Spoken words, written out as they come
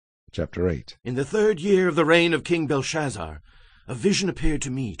Chapter 8. In the 3rd year of the reign of King Belshazzar, a vision appeared to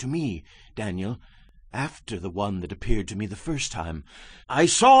me, Daniel, after the one that appeared to me the first time. I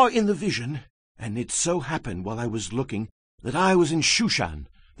saw in the vision, and it so happened while I was looking, that I was in Shushan,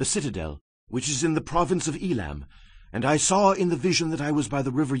 the citadel, which is in the province of Elam, and I saw in the vision that I was by the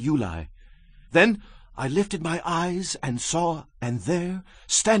river Ulai. Then I lifted my eyes and saw, and there,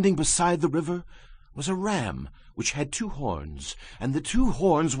 standing beside the river, was a ram, which had 2 horns, and the 2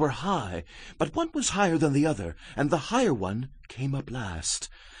 horns were high, but one was higher than the other, and the higher one came up last.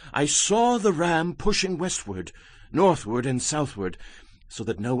 I saw the ram pushing westward, northward, and southward, so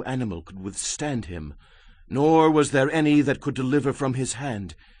that no animal could withstand him, nor was there any that could deliver from his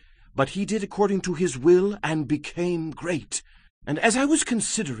hand. But he did according to his will, and became great. And as I was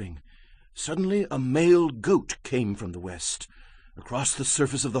considering, suddenly a male goat came from the west, across the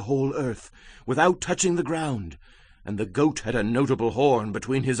surface of the whole earth, without touching the ground, and the goat had a notable horn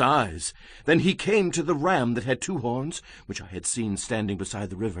between his eyes. Then he came to the ram that had 2 horns, which I had seen standing beside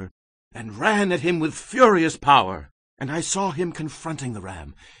the river, and ran at him with furious power. And I saw him confronting the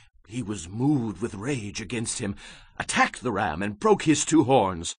ram. He was moved with rage against him, attacked the ram, and broke his 2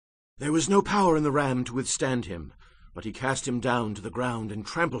 horns. There was no power in the ram to withstand him, but he cast him down to the ground and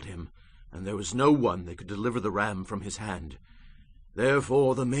trampled him, and there was no one that could deliver the ram from his hand.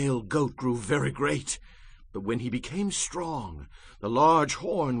 Therefore the male goat grew very great, but when he became strong, the large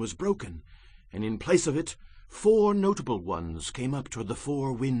horn was broken, and in place of it 4 notable ones came up toward the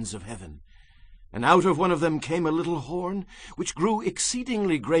 4 winds of heaven. And out of one of them came a little horn, which grew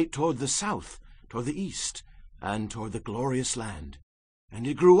exceedingly great toward the south, toward the east, and toward the glorious land. And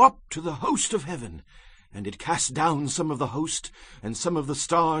it grew up to the host of heaven, and it cast down some of the host, and some of the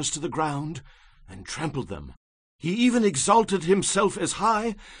stars to the ground, and trampled them. He even exalted himself as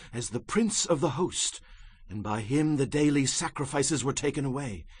high as the prince of the host, and by him the daily sacrifices were taken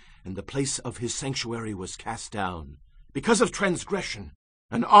away, and the place of his sanctuary was cast down. Because of transgression,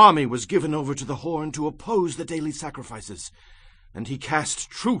 an army was given over to the horn to oppose the daily sacrifices, and he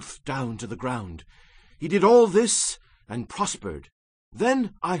cast truth down to the ground. He did all this and prospered.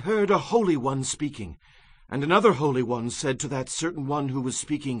 Then I heard a holy one speaking, and another holy one said to that certain one who was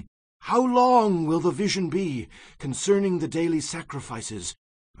speaking, "How long will the vision be concerning the daily sacrifices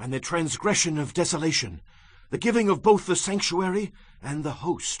and the transgression of desolation, the giving of both the sanctuary and the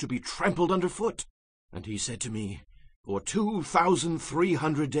host to be trampled under foot?" And he said to me, "For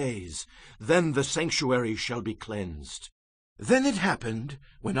 2,300 days, then the sanctuary shall be cleansed." Then it happened,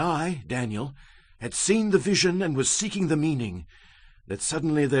 when I, Daniel, had seen the vision and was seeking the meaning, that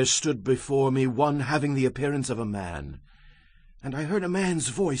suddenly there stood before me one having the appearance of a man. And I heard a man's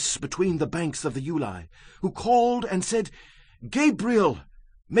voice between the banks of the Ulai, who called and said, "Gabriel,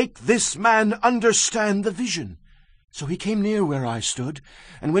 make this man understand the vision." So he came near where I stood,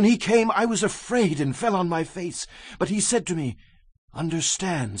 and when he came I was afraid and fell on my face. But he said to me,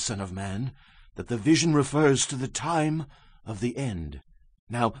 "Understand, son of man, that the vision refers to the time of the end."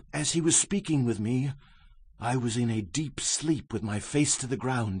 Now, as he was speaking with me, I was in a deep sleep with my face to the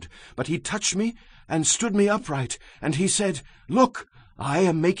ground, but he touched me and stood me upright, and he said, "Look, I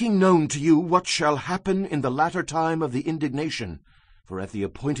am making known to you what shall happen in the latter time of the indignation, for at the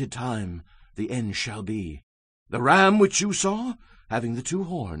appointed time the end shall be. The ram which you saw, having the 2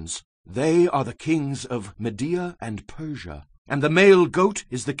 horns, they are the kings of Media and Persia, and the male goat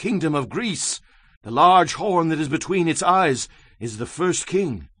is the kingdom of Greece. The large horn that is between its eyes is the first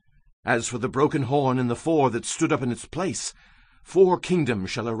king. As for the broken horn and the 4 that stood up in its place, 4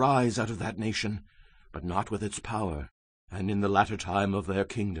 kingdoms shall arise out of that nation, but not with its power. And in the latter time of their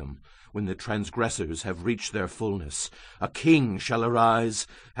kingdom, when the transgressors have reached their fullness, a king shall arise,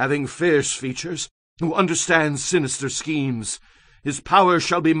 having fierce features, who understands sinister schemes. His power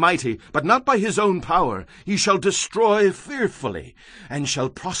shall be mighty, but not by his own power. He shall destroy fearfully, and shall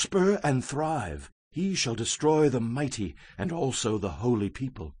prosper and thrive. He shall destroy the mighty and also the holy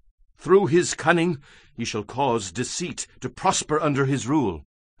people. Through his cunning he shall cause deceit to prosper under his rule,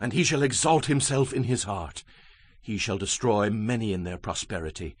 and he shall exalt himself in his heart. He shall destroy many in their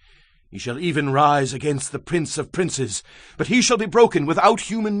prosperity. He shall even rise against the prince of princes, but he shall be broken without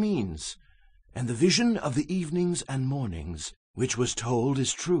human means. And the vision of the evenings and mornings, which was told,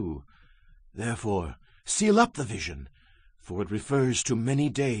 is true. Therefore seal up the vision, for it refers to many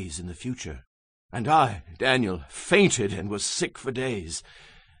days in the future. And I, Daniel, fainted and was sick for days.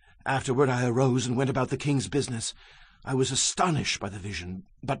 Afterward I arose and went about the king's business. I was astonished by the vision,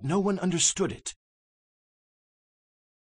 but no one understood it.